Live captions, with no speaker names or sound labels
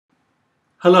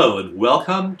Hello and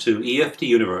welcome to EFT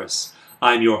Universe.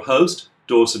 I'm your host,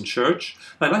 Dawson Church,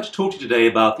 and I'd like to talk to you today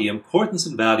about the importance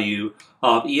and value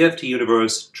of EFT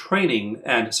Universe training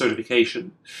and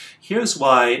certification. Here's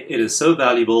why it is so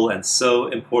valuable and so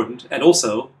important and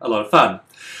also a lot of fun.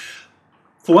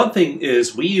 For one thing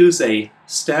is we use a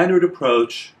standard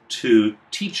approach to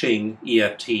teaching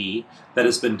EFT that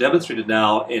has been demonstrated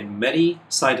now in many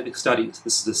scientific studies.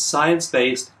 This is a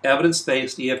science-based,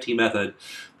 evidence-based EFT method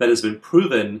that has been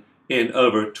proven in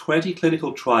over 20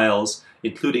 clinical trials,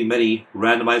 including many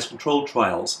randomized controlled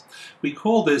trials. We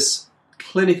call this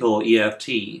Clinical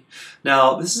EFT.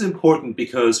 Now, this is important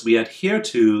because we adhere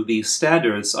to the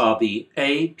standards of the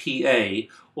APA,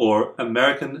 or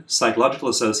American Psychological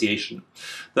Association.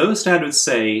 Those standards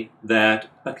say that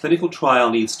a clinical trial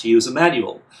needs to use a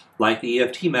manual, like the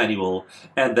EFT Manual,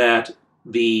 and that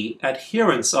the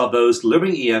adherence of those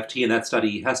delivering EFT in that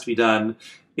study has to be done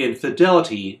in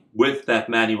fidelity with that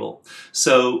manual.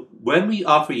 So when we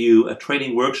offer you a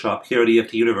training workshop here at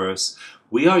EFT Universe,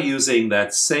 we are using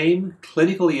that same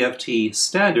clinical EFT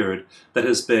standard that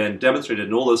has been demonstrated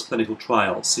in all those clinical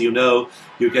trials. So you know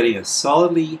you're getting a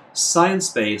solidly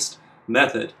science-based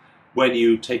method when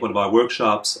you take one of our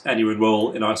workshops and you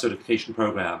enroll in our certification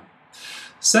program.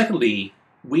 Secondly,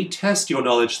 we test your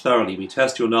knowledge thoroughly. We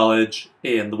test your knowledge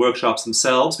in the workshops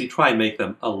themselves. We try and make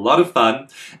them a lot of fun,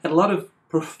 and a lot of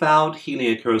profound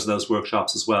healing occurs in those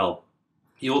workshops as well.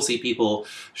 You'll see people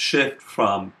shift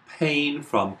from pain,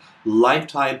 from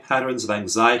lifetime patterns of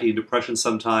anxiety and depression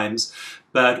sometimes,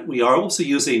 but we are also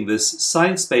using this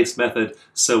science-based method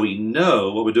so we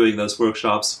know what we're doing in those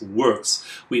workshops works.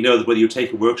 We know that whether you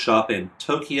take a workshop in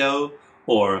Tokyo,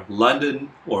 or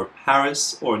London, or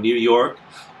Paris, or New York,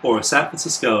 or San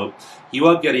Francisco, you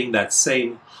are getting that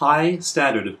same high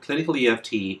standard of clinical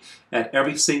EFT at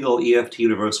every single EFT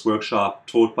Universe workshop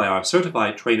taught by our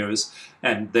certified trainers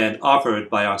and then offered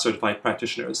by our certified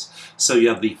practitioners. So you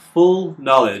have the full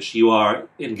knowledge. You are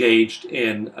engaged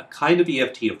in a kind of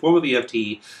EFT, a form of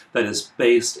EFT that is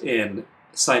based in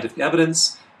scientific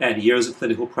evidence and years of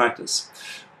clinical practice.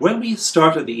 When we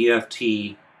started the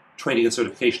EFT training and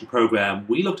certification program,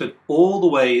 we looked at all the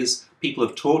ways people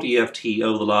have taught EFT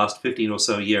over the last 15 or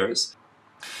so years.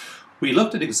 We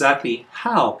looked at exactly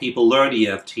how people learn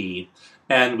EFT,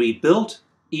 and we built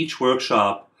each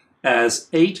workshop as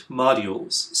 8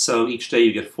 modules. So each day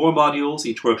you get 4 modules,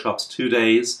 each workshop's 2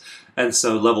 days, and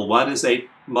so level 1 is 8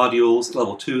 modules,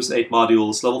 level 2 is 8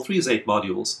 modules, level 3 is 8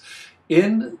 modules.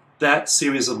 In that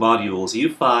series of modules,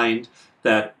 you find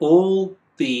that all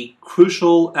the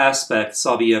crucial aspects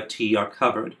of EFT are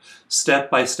covered,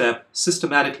 step by step,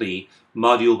 systematically,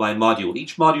 module by module.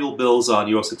 Each module builds on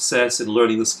your success in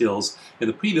learning the skills in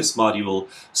the previous module.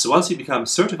 So once you become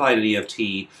certified in EFT,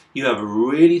 you have a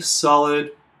really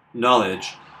solid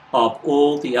knowledge of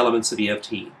all the elements of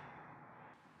EFT.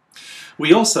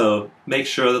 We also make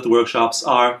sure that the workshops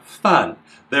are fun.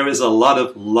 There is a lot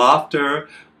of laughter,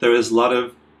 there is a lot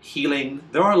of healing,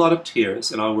 there are a lot of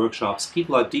tears in our workshops.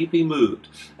 People are deeply moved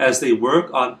as they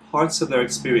work on parts of their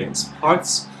experience,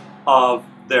 parts of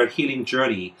their healing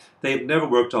journey they've never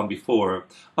worked on before.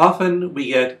 Often we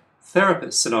get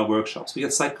therapists in our workshops, we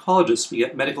get psychologists, we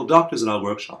get medical doctors in our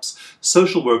workshops,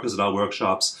 social workers in our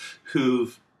workshops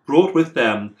who've brought with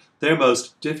them their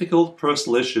most difficult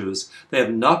personal issues they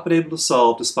have not been able to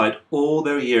solve despite all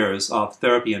their years of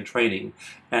therapy and training.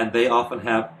 And they often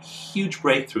have huge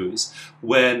breakthroughs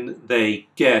when they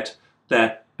get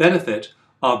that benefit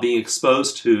of being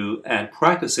exposed to and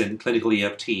practicing clinical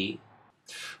EFT.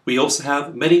 We also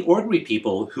have many ordinary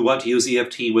people who want to use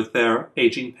EFT with their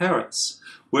aging parents,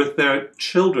 with their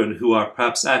children who are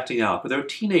perhaps acting out, with their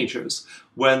teenagers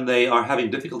when they are having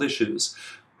difficult issues,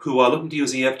 who are looking to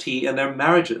use EFT in their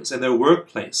marriages, in their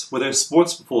workplace, for their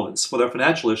sports performance, for their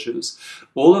financial issues.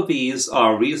 All of these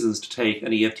are reasons to take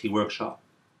an EFT workshop.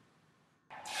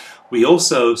 We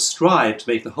also strive to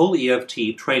make the whole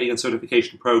EFT training and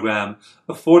certification program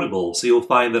affordable. So you'll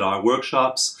find that our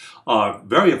workshops are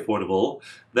very affordable,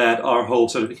 that our whole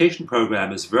certification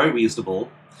program is very reasonable,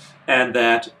 and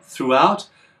that throughout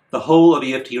the whole of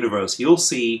EFT Universe, you'll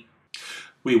see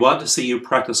we want to see you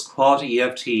practice quality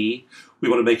EFT. We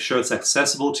want to make sure it's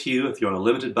accessible to you if you're on a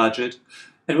limited budget.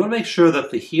 And we want to make sure that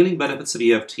the healing benefits of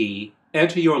EFT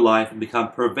enter your life and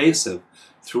become pervasive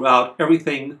throughout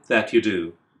everything that you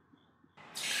do.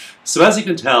 So as you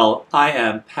can tell, I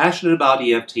am passionate about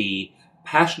EFT,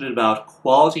 passionate about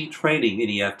quality training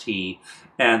in EFT,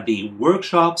 and the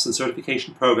workshops and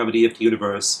certification program at EFT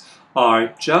Universe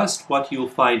are just what you'll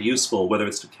find useful, whether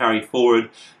it's to carry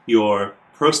forward your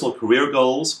personal career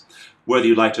goals, whether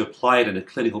you'd like to apply it in a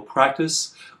clinical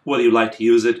practice, whether you'd like to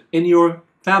use it in your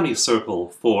family circle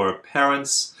for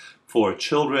parents, for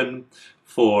children,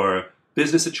 for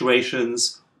business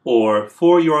situations, or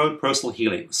for your own personal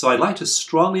healing. So I'd like to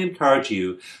strongly encourage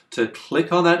you to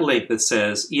click on that link that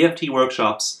says EFT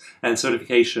Workshops and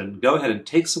Certification. Go ahead and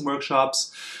take some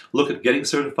workshops, look at getting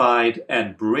certified,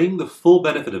 and bring the full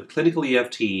benefit of clinical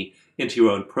EFT into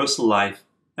your own personal life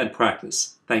and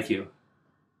practice. Thank you.